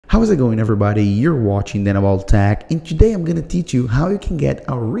How is it going, everybody? You're watching Then About Tech, and today I'm going to teach you how you can get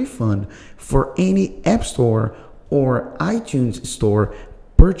a refund for any App Store or iTunes Store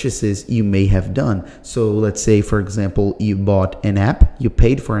purchases you may have done. So let's say, for example, you bought an app, you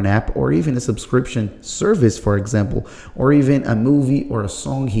paid for an app, or even a subscription service, for example, or even a movie or a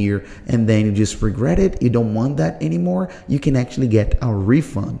song here, and then you just regret it, you don't want that anymore. You can actually get a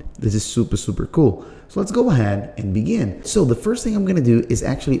refund. This is super cool. So let's go ahead and begin. So the first thing I'm gonna do is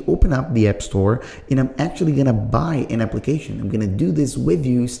actually open up the App Store, and I'm actually gonna buy an application. I'm gonna do this with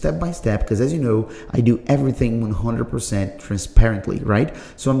you step by step, because as you know, I do everything 100% transparently, right?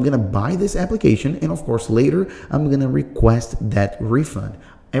 So I'm gonna buy this application, and of course later I'm gonna request that refund.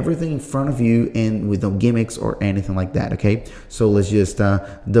 Everything in front of you and with no gimmicks or anything like that, okay? So let's just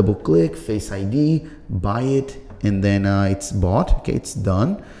double click, Face ID, buy it, and then it's bought, okay, it's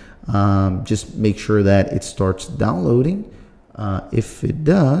done. Just make sure that it starts downloading. If it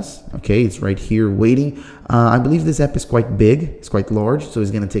does, okay, it's right here waiting. I believe this app is quite big, it's quite large, so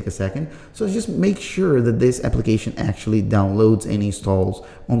it's going to take a second. So just make sure that this application actually downloads and installs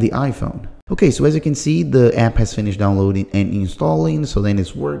on the iPhone. Okay, so as you can see, the app has finished downloading and installing, so then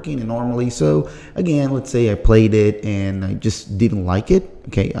it's working normally. So again, let's say I played it and I just didn't like it.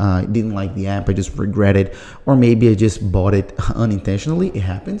 Okay, I didn't like the app, I just regret it, or maybe I just bought it unintentionally. It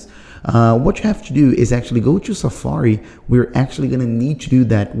happens. What you have to do is actually go to Safari. We're actually going to need to do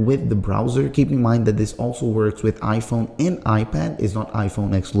that with the browser. Keep in mind that this also works with iPhone and iPad. It's not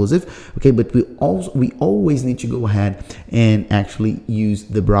iPhone exclusive, okay, but we always need to go ahead and actually use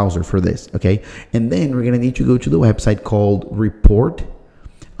the browser for this, okay? And then we're going to need to go to the website called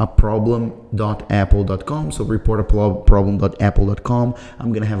reportaproblem.apple.com. So reportaproblem.apple.com.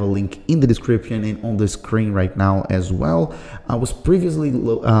 I'm gonna have a link in the description and on the screen right now as well. I was previously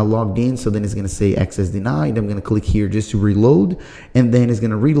logged in, so then it's gonna say access denied. I'm gonna click here just to reload, and then it's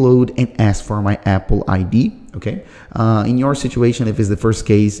gonna reload and ask for my Apple ID. Okay, in your situation, if it's the first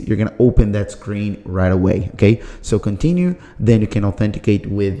case, you're gonna open that screen right away. Okay, so continue, then you can authenticate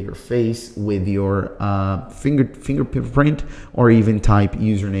with your face, with your fingerprint, or even type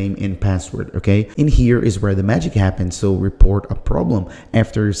username and password. Okay, and here is where the magic happens. So report a problem.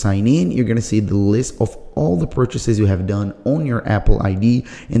 After you sign in, you're gonna see the list of all the purchases you have done on your Apple ID,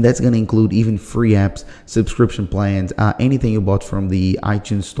 and that's going to include even free apps, subscription plans, anything you bought from the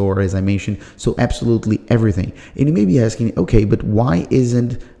iTunes store, as I mentioned. So absolutely everything. And you may be asking, okay, but why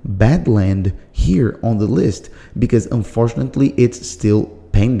isn't Badland here on the list? Because unfortunately it's still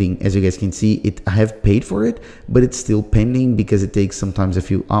pending. As you guys can see, I have paid for it, but it's still pending because it takes sometimes a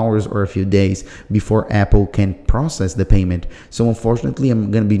few hours or a few days before Apple can process the payment. So unfortunately,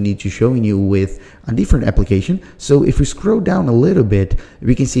 I'm going to be need to showing you with a different application. So if we scroll down a little bit,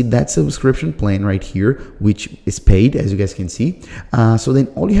 we can see that subscription plan right here, which is paid, as you guys can see. So then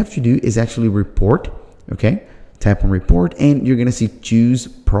all you have to do is actually report, okay? Tap on report, and you're gonna see choose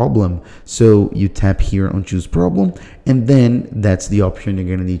problem. So you tap here on choose problem, and then that's the option you're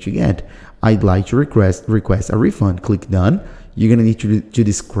gonna need to get. I'd like to request a refund. Click done. You're gonna need to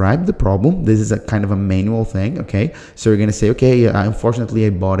describe the problem. This is a kind of a manual thing, okay? So you're gonna say, okay, unfortunately I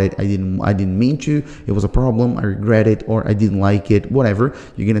bought it. I didn't mean to. It was a problem. I regret it, or I didn't like it. Whatever.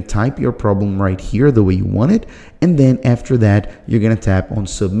 You're gonna type your problem right here the way you want it, and then after that you're gonna tap on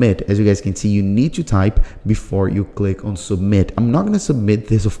submit. As you guys can see, you need to type before you click on submit. I'm not gonna submit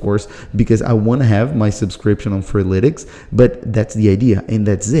this, of course, because I want to have my subscription on Freeletics, but that's the idea, and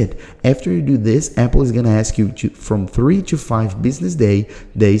that's it. After you do this, Apple is gonna ask you from 3 to 5 business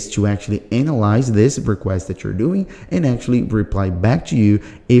days to actually analyze this request that you're doing and actually reply back to you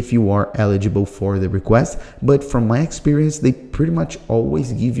if you are eligible for the request. But from my experience, they pretty much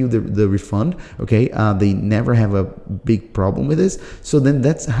always give you the refund, okay? They never have a big problem with this. So then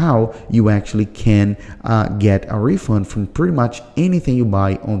that's how you actually can get a refund from pretty much anything you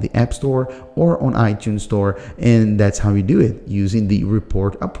buy on the App Store or on iTunes Store, and that's how you do it using the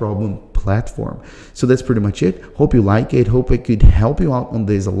Report a Problem platform. So that's pretty much it. Hope you like it. Hope I could help you out on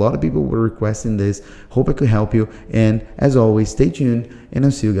this. A lot of people were requesting this. Hope I could help you. And as always, stay tuned, and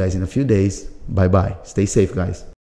I'll see you guys in a few days. Bye bye. Stay safe, guys.